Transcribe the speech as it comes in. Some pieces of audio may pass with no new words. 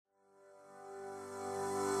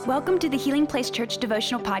Welcome to the Healing Place Church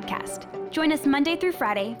Devotional Podcast. Join us Monday through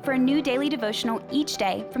Friday for a new daily devotional each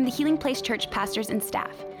day from the Healing Place Church pastors and staff.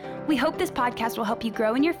 We hope this podcast will help you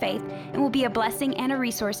grow in your faith and will be a blessing and a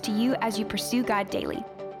resource to you as you pursue God daily.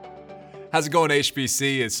 How's it going,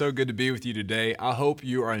 HBC? It's so good to be with you today. I hope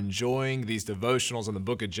you are enjoying these devotionals in the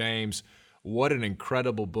book of James. What an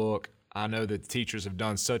incredible book. I know that the teachers have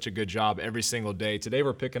done such a good job every single day. Today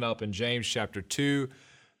we're picking up in James chapter 2,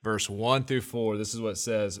 verse 1 through 4. This is what it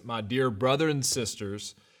says. My dear brothers and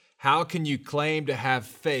sisters, how can you claim to have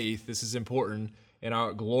faith, this is important, in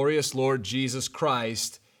our glorious Lord Jesus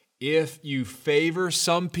Christ if you favor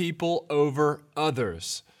some people over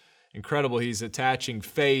others? Incredible. He's attaching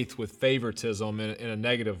faith with favoritism in a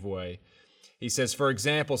negative way. He says, for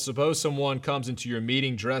example, suppose someone comes into your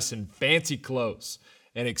meeting dressed in fancy clothes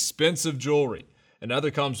and expensive jewelry. Another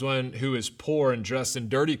comes one who is poor and dressed in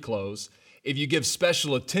dirty clothes. If you give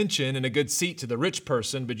special attention and a good seat to the rich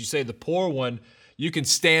person, but you say the poor one, you can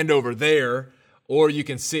stand over there or you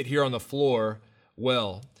can sit here on the floor,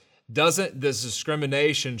 well, doesn't this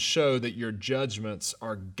discrimination show that your judgments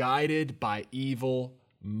are guided by evil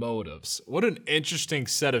motives? What an interesting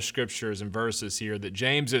set of scriptures and verses here that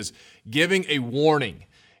James is giving a warning.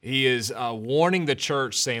 He is warning the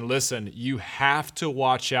church saying, listen, you have to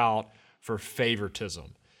watch out for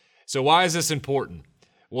favoritism. So why is this important?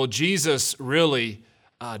 Well, Jesus really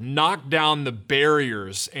knocked down the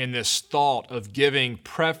barriers in this thought of giving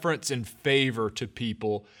preference and favor to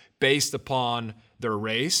people based upon their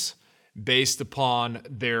race, based upon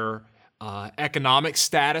their economic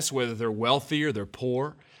status, whether they're wealthy or they're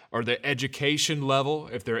poor, or their education level,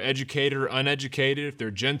 if they're educated or uneducated, if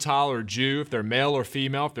they're Gentile or Jew, if they're male or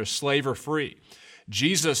female, if they're slave or free.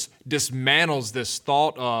 Jesus dismantles this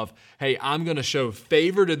thought of, hey, I'm going to show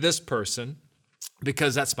favor to this person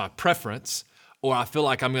because that's my preference, or I feel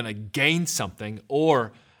like I'm going to gain something,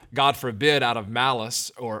 or God forbid, out of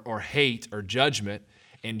malice or hate or judgment.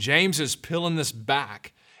 And James is peeling this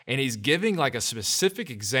back, and he's giving like a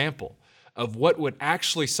specific example of what would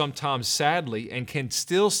actually sometimes sadly and can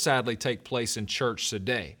still sadly take place in church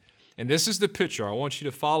today. And this is the picture. I want you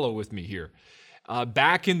to follow with me here.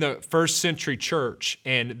 Back in the first century church,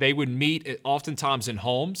 and they would meet oftentimes in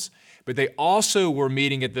homes, but they also were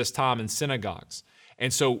meeting at this time in synagogues.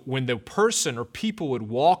 And so when the person or people would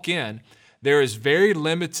walk in, there is very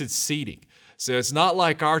limited seating. So it's not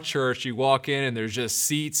like our church, you walk in and there's just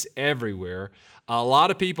seats everywhere. A lot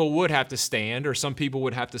of people would have to stand, or some people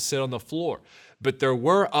would have to sit on the floor. But there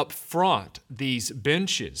were up front these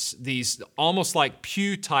benches, these almost like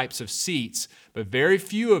pew types of seats, but very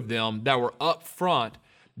few of them that were up front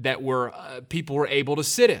that were people were able to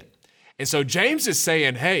sit in. And so James is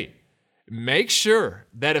saying, hey, make sure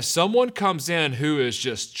that if someone comes in who is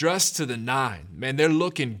just dressed to the nine, man, they're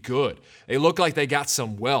looking good. They look like they got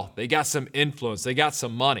some wealth, they got some influence, they got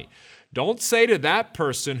some money. Don't say to that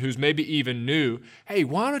person who's maybe even new, hey,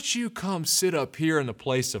 why don't you come sit up here in the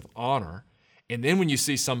place of honor? And then when you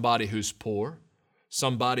see somebody who's poor,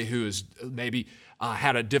 somebody who is maybe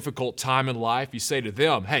had a difficult time in life, you say to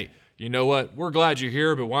them, hey, you know what? We're glad you're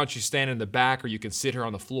here, but why don't you stand in the back or you can sit here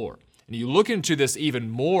on the floor? And you look into this even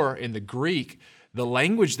more in the Greek, the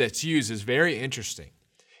language that's used is very interesting.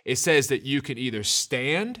 It says that you can either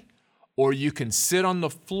stand or you can sit on the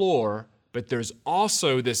floor. But there's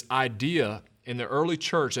also this idea in the early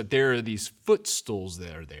church that there are these footstools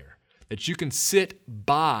that are there, that you can sit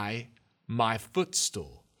by my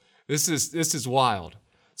footstool. This is wild.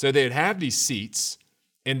 So they'd have these seats,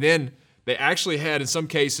 and then they actually had, in some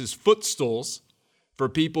cases, footstools for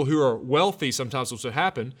people who are wealthy. Sometimes what would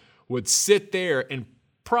happen would sit there and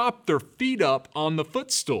prop their feet up on the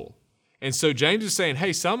footstool. And so James is saying,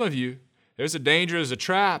 hey, some of you, there's a danger, there's a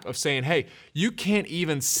trap of saying, hey, you can't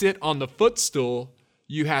even sit on the footstool.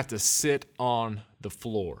 You have to sit on the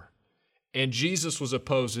floor. And Jesus was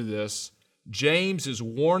opposed to this. James is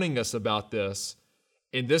warning us about this.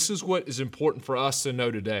 And this is what is important for us to know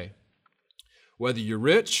today. Whether you're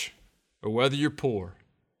rich or whether you're poor,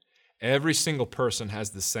 every single person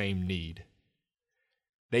has the same need.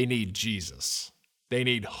 They need Jesus. They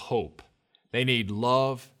need hope. They need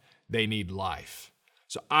love. They need life.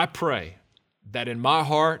 So I pray that in my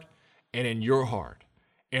heart and in your heart,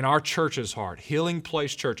 in our church's heart, Healing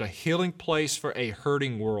Place Church, a healing place for a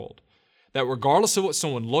hurting world, that regardless of what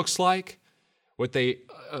someone looks like, what they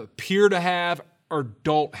appear to have or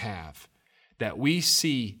don't have, that we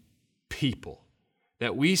see people,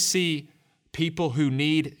 that we see people who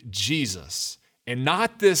need Jesus, and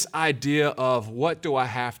not this idea of what do I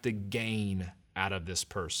have to gain out of this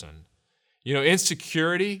person. You know,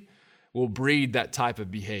 insecurity will breed that type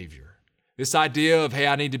of behavior. This idea of, hey,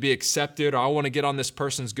 I need to be accepted, or I want to get on this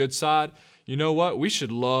person's good side. You know what? We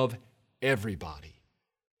should love everybody.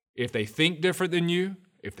 If they think different than you,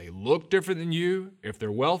 if they look different than you, if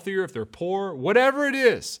they're wealthier, if they're poor, whatever it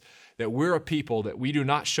is, that we're a people that we do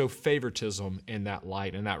not show favoritism in that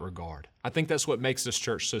light, in that regard. I think that's what makes this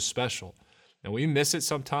church so special. And we miss it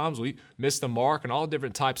sometimes. We miss the mark in all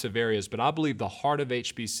different types of areas. But I believe the heart of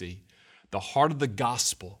HBC, the heart of the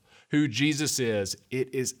gospel, who Jesus is,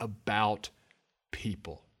 it is about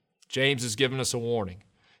people. James has given us a warning.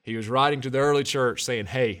 He was writing to the early church saying,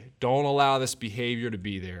 hey, don't allow this behavior to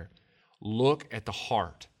be there. Look at the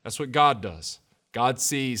heart. That's what God does. God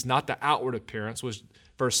sees not the outward appearance, which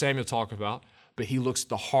 1 Samuel talked about, but he looks at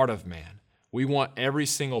the heart of man. We want every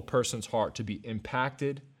single person's heart to be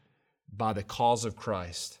impacted by the cause of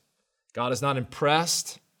Christ. God is not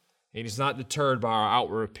impressed, and he's not deterred by our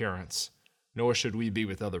outward appearance, nor should we be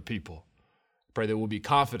with other people. I pray that we'll be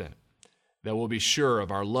confident, that we'll be sure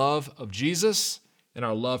of our love of Jesus and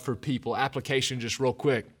our love for people. Application, just real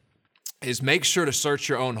quick, is make sure to search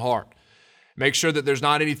your own heart. Make sure that there's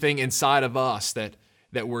not anything inside of us that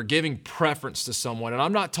we're giving preference to someone. And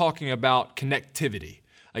I'm not talking about connectivity.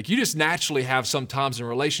 Like you just naturally have sometimes in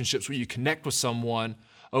relationships where you connect with someone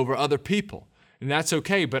over other people. And that's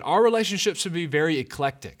okay. But our relationships should be very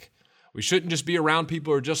eclectic. We shouldn't just be around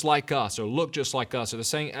people who are just like us or look just like us or the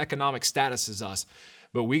same economic status as us.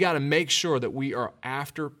 But we got to make sure that we are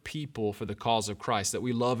after people for the cause of Christ, that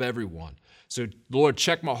we love everyone. So Lord,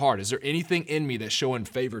 check my heart. Is there anything in me that's showing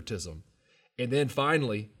favoritism? And then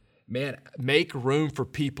finally, man, make room for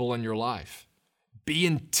people in your life. Be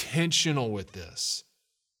intentional with this.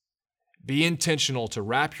 Be intentional to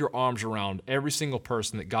wrap your arms around every single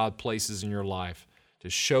person that God places in your life, to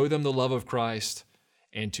show them the love of Christ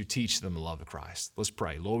and to teach them the love of Christ. Let's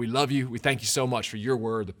pray. Lord, we love you. We thank you so much for your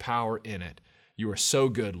word, the power in it. You are so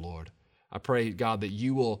good, Lord. I pray, God, that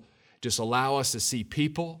you will just allow us to see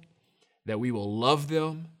people, that we will love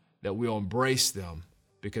them, that we'll embrace them,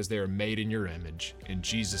 because they are made in your image. In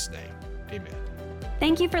Jesus' name, amen.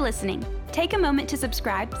 Thank you for listening. Take a moment to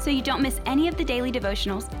subscribe so you don't miss any of the daily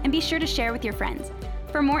devotionals, and be sure to share with your friends.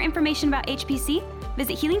 For more information about HPC,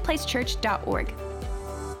 visit healingplacechurch.org.